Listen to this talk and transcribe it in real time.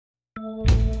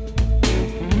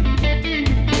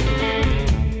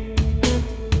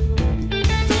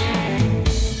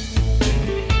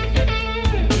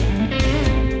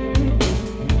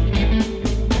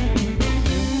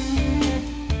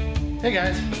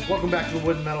Welcome back to the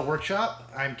Wood and Metal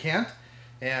Workshop. I'm Kent,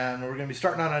 and we're going to be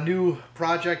starting on a new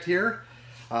project here.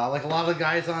 Like a lot of the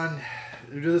guys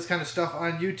who do this kind of stuff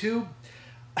on YouTube,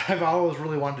 I've always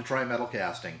really wanted to try metal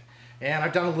casting. And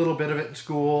I've done a little bit of it in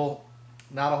school,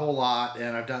 not a whole lot,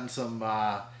 and I've done some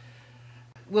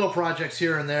little projects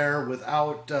here and there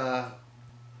without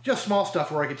just small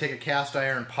stuff where I could take a cast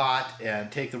iron pot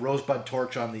and take the rosebud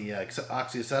torch on the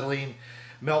oxyacetylene,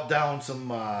 melt down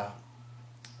some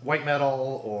white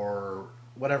metal or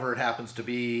whatever it happens to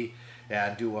be,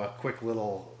 and do a quick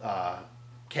little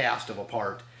cast of a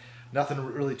part. Nothing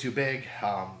really too big.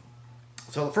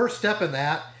 So the first step in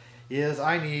that is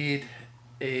I need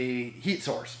a heat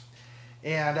source.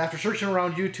 And after searching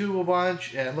around YouTube a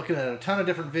bunch and looking at a ton of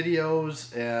different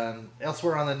videos and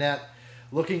elsewhere on the net,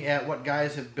 looking at what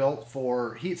guys have built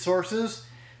for heat sources,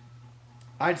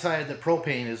 I decided that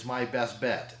propane is my best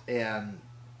bet, and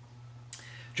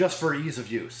just for ease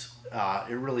of use.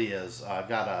 It really is. I've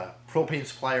got a propane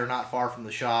supplier not far from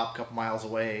the shop, a couple miles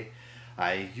away.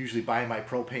 I usually buy my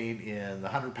propane in the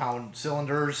 100-pound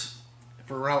cylinders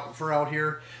for out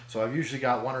here, so I've usually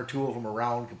got one or two of them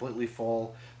around completely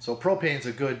full. So propane's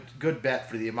a good bet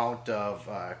for the amount of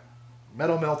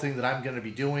metal melting that I'm going to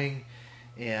be doing,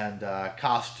 and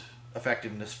cost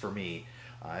effectiveness for me.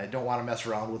 I don't want to mess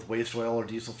around with waste oil or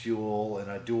diesel fuel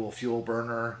and a dual fuel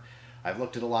burner. I've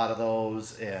looked at a lot of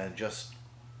those, and just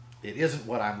it isn't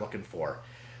what I'm looking for.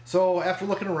 So after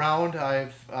looking around,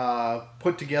 I've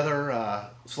put together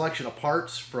a selection of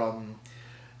parts from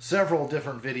several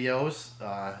different videos,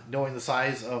 knowing the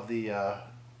size of the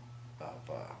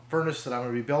furnace that I'm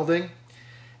going to be building,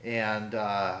 and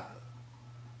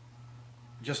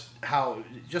just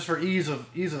for ease of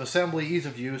assembly, ease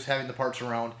of use, having the parts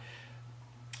around.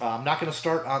 I'm not going to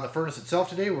start on the furnace itself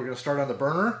today. We're going to start on the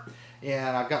burner,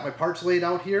 and I've got my parts laid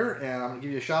out here, and I'm going to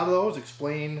give you a shot of those,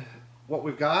 explain what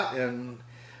we've got and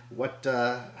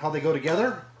how they go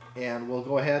together, and we'll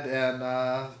go ahead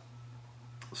and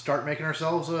start making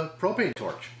ourselves a propane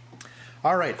torch.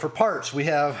 Alright, for parts we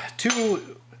have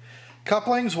two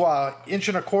couplings, 1.25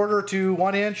 inches to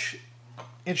 1 inch,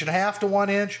 1.5 inches to 1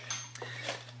 inch.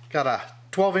 Got a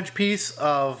 12-inch piece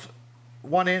of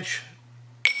 1-inch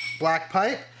black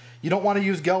pipe. You don't want to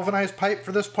use galvanized pipe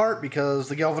for this part because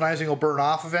the galvanizing will burn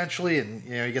off eventually, and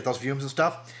you get those fumes and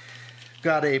stuff.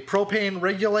 Got a propane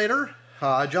regulator,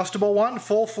 adjustable one,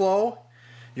 full flow.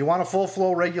 You want a full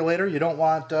flow regulator. You don't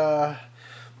want a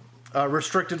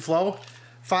restricted flow.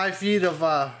 5 feet of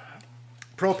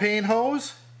propane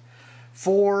hose.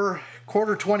 4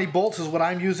 quarter-20 bolts is what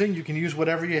I'm using. You can use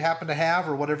whatever you happen to have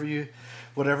or whatever you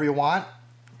want.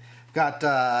 Got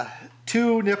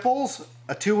 2 nipples,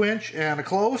 a 2-inch and a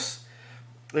close.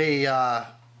 A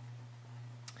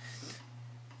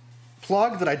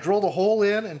plug that I drilled a hole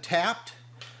in and tapped.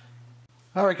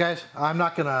 Alright guys, I'm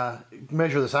not going to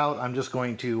measure this out. I'm just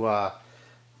going to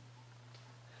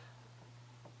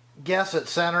guess at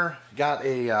center. Got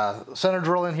a center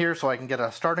drill in here so I can get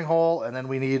a starting hole, and then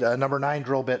we need a number 9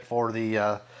 drill bit for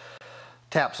the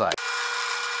tap side.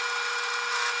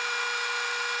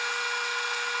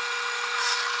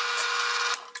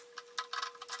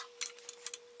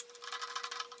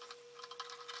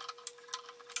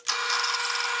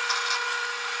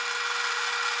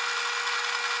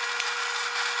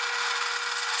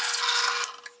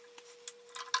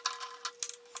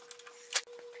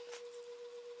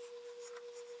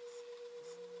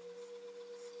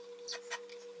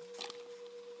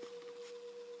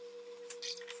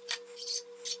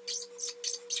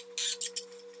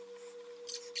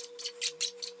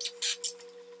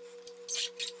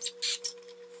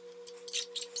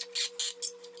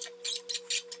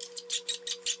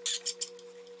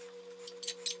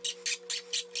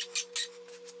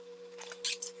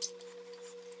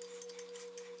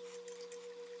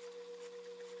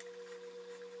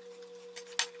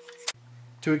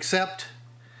 To accept,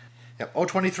 yep,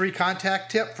 023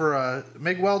 contact tip for a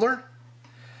MIG welder.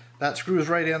 That screws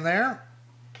right in there.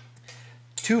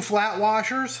 2 flat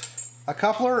washers, a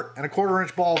coupler, and a 1/4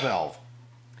 inch ball valve.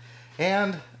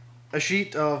 And a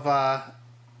sheet of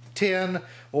tin,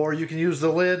 or you can use the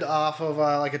lid off of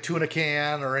like a tuna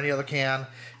can or any other can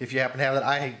if you happen to have that.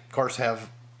 I, of course,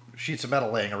 have sheets of metal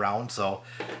laying around, so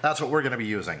that's what we're going to be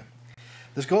using.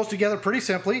 This goes together pretty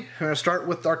simply. We're going to start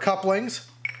with our couplings.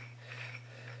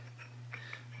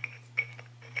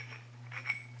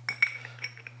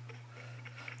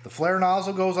 The flare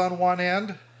nozzle goes on one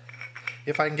end,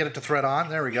 if I can get it to thread on.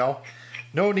 There we go.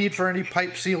 No need for any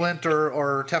pipe sealant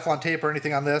or Teflon tape or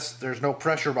anything on this. There's no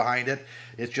pressure behind it.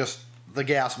 It's just the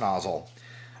gas nozzle.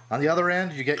 On the other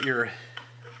end, you get your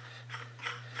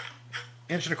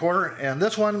 1.25 inches, and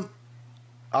this one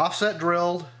offset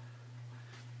drilled.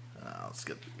 Let's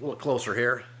get a little closer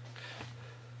here.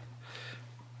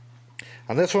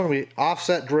 On this one, we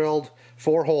offset drilled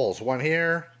 4 holes. One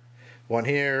here, one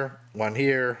here, one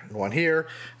here, and one here,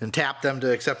 and tap them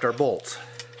to accept our bolts.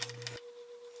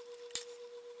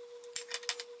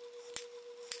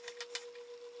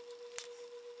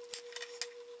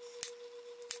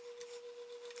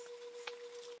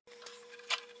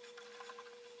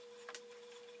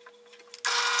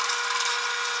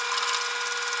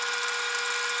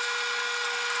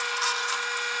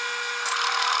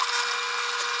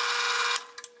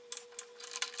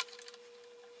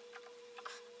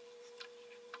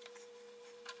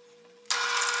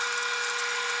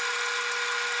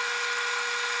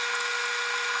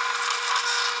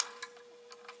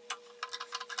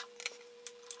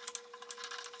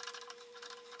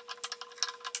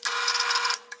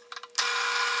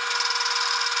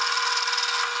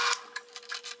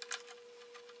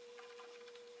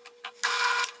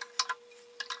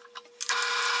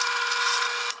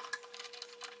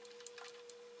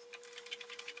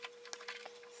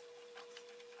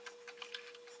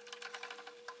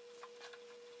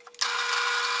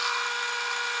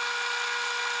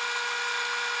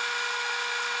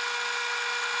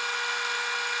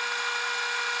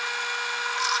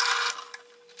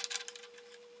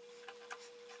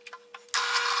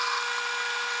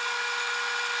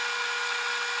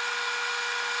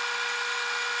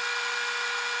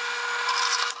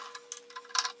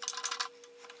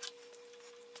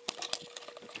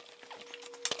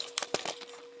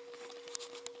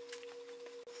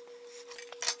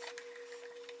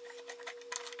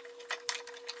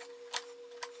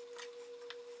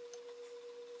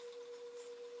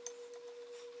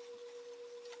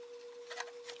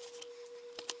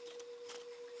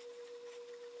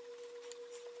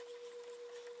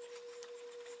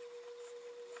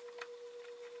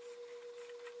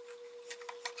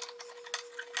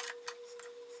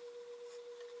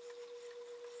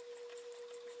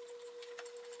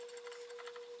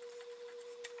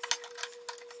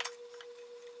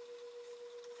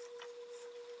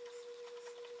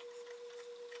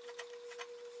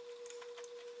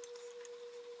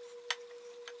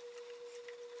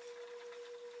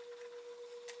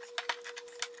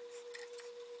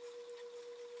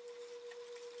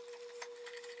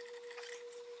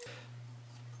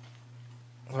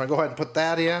 I'm going to go ahead and put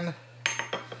that in.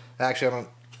 Actually, I'm going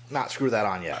to not screw that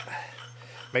on yet.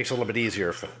 Makes it a little bit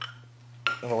easier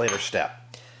in a later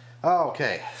step.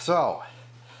 Okay, so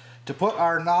to put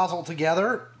our nozzle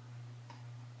together,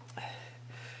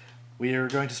 we are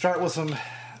going to start with some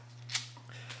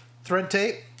thread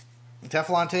tape,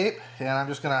 Teflon tape, and I'm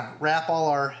just going to wrap all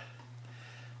our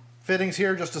fittings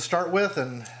here just to start with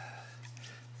and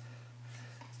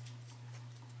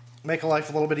make life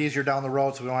a little bit easier down the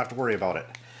road so we don't have to worry about it.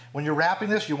 When you're wrapping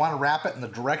this, you want to wrap it in the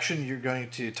direction you're going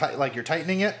to like you're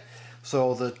tightening it,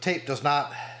 so the tape does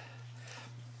not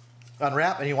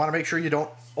unwrap, and you want to make sure you don't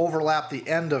overlap the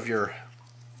end of your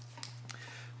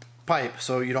pipe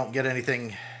so you don't get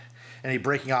any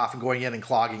breaking off and going in and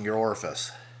clogging your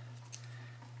orifice.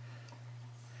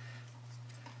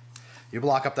 You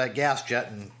block up that gas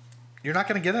jet and you're not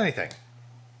going to get anything.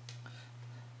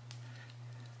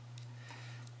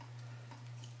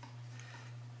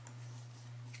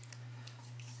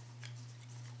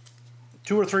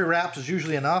 Two or three wraps is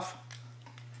usually enough.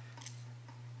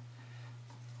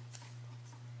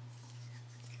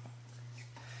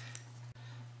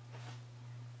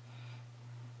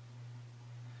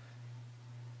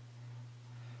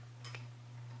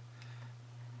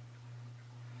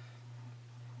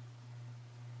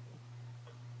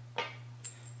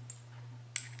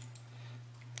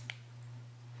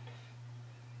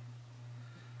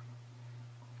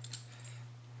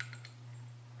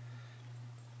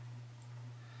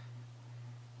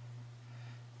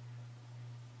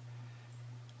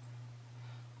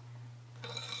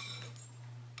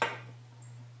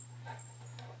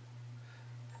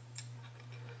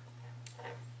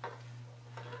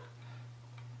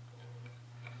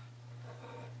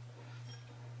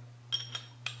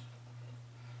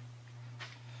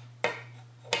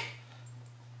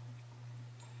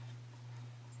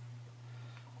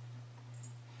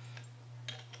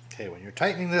 Okay, when you're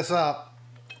tightening this up,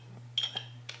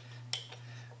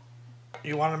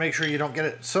 you want to make sure you don't get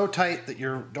it so tight that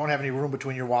you don't have any room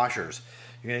between your washers.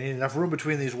 You're going to need enough room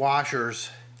between these washers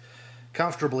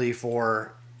comfortably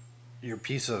for your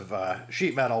piece of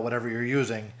sheet metal, whatever you're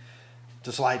using,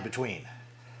 to slide between.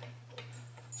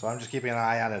 So I'm just keeping an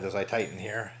eye on it as I tighten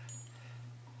here.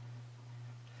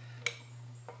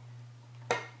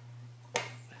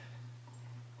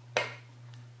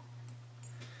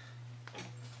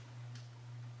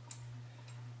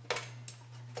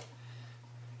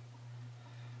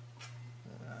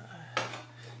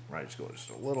 might just go just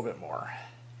a little bit more.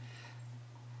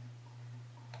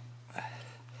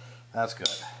 That's good.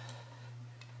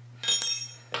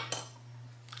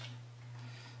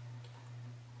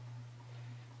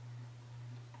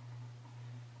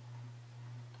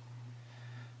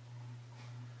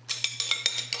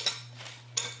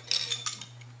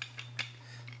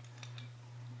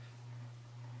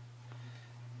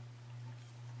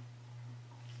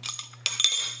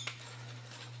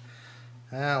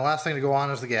 And the last thing to go on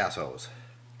is the gas hose.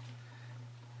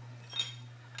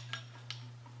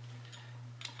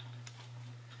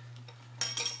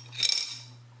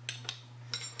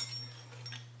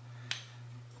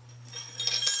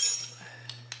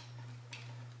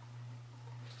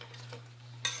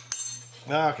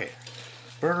 Okay,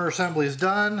 burner assembly is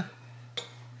done.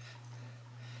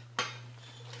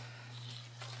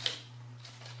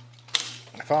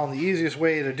 I found the easiest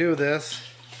way to do this.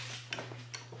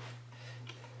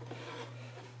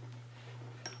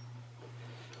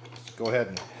 Go ahead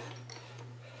and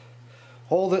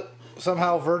hold it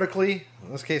somehow vertically.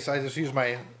 In this case, I just use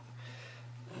my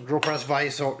drill press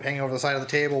vise hanging over the side of the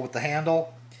table with the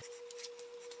handle.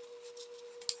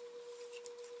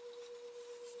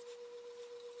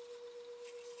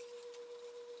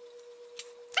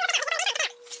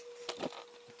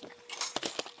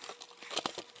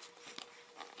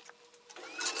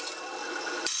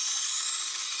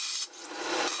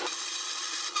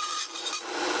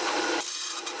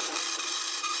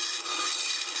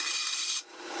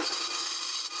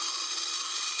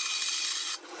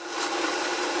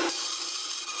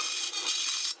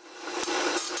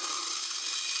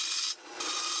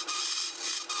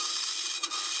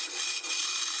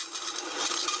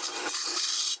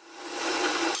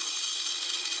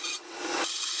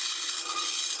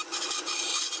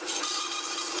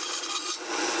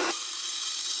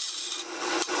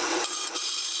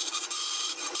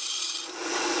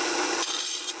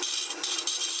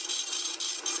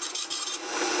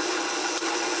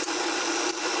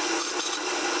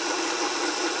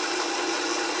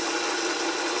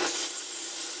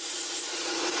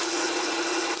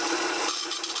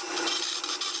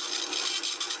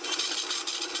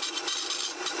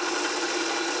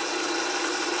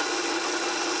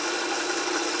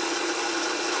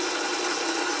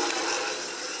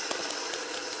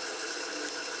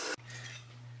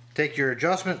 Take your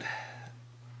adjustment,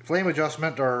 flame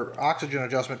adjustment or oxygen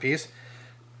adjustment piece,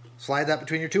 slide that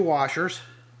between your two washers.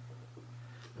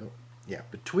 Yeah,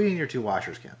 between your two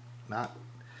washers, Ken. Not.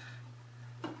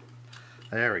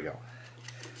 There we go.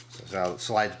 So that's how it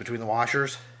slides between the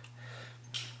washers.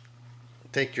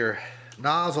 Take your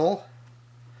nozzle.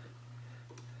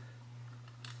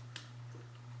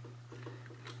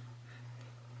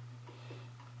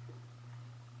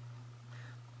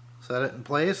 Set it in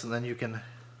place, and then you can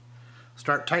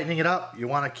start tightening it up. You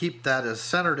want to keep that as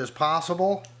centered as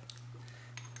possible.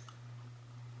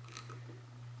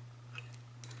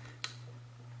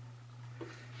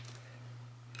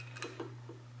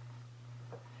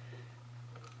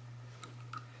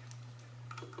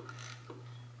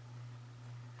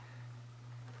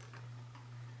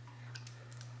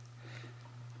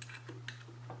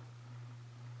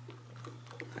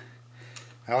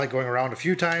 I like going around a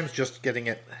few times, just getting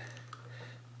it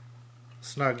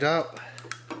snugged up.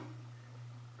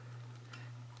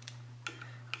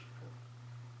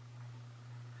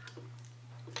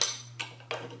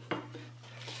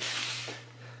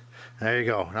 There you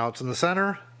go. Now it's in the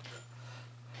center.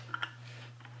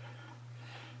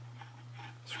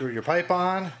 Screw your pipe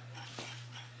on.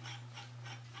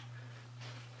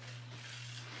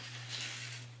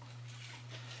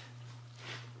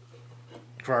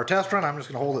 For our test run, I'm just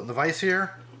going to hold it in the vise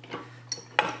here.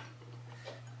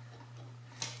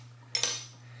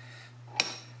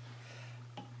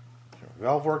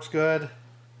 Valve works good.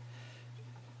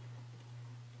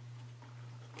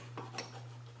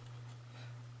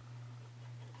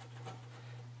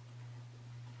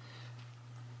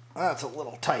 That's a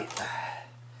little tight.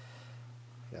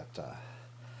 Got a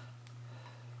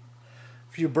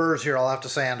few burrs here I'll have to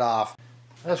sand off.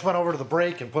 I just went over to the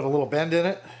brake and put a little bend in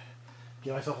it.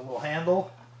 Give myself a little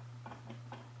handle.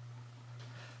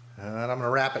 And I'm going to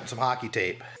wrap it in some hockey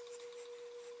tape.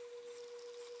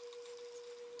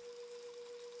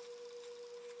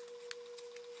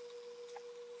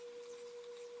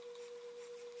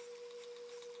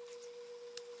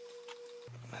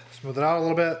 Smooth it out a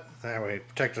little bit. That way,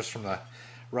 protect us from the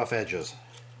rough edges.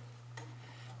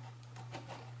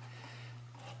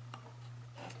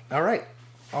 All right,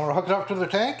 I'm going to hook it up to the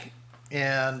tank,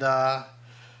 and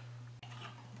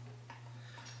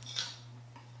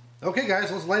okay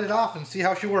guys, let's light it off and see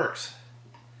how she works.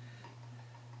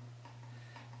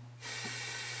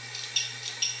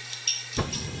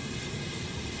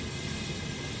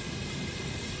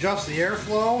 adjust the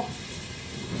airflow.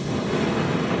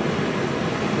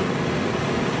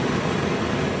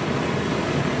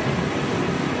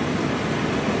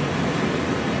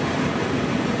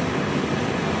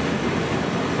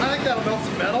 I think that'll melt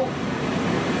some metal.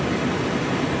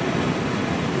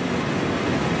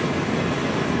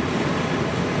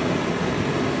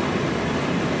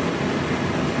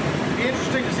 Be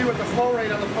interesting to see what the flow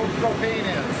rate on the propane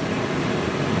is.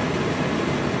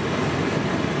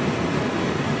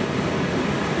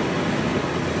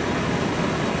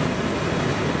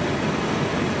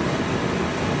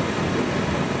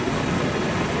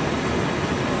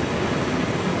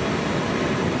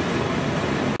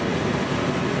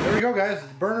 There we go, guys. The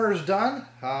burner is done.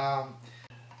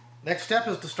 Next step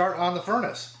is to start on the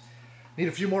furnace. Need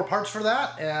a few more parts for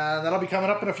that, and that'll be coming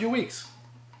up in a few weeks.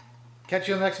 Catch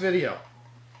you in the next video.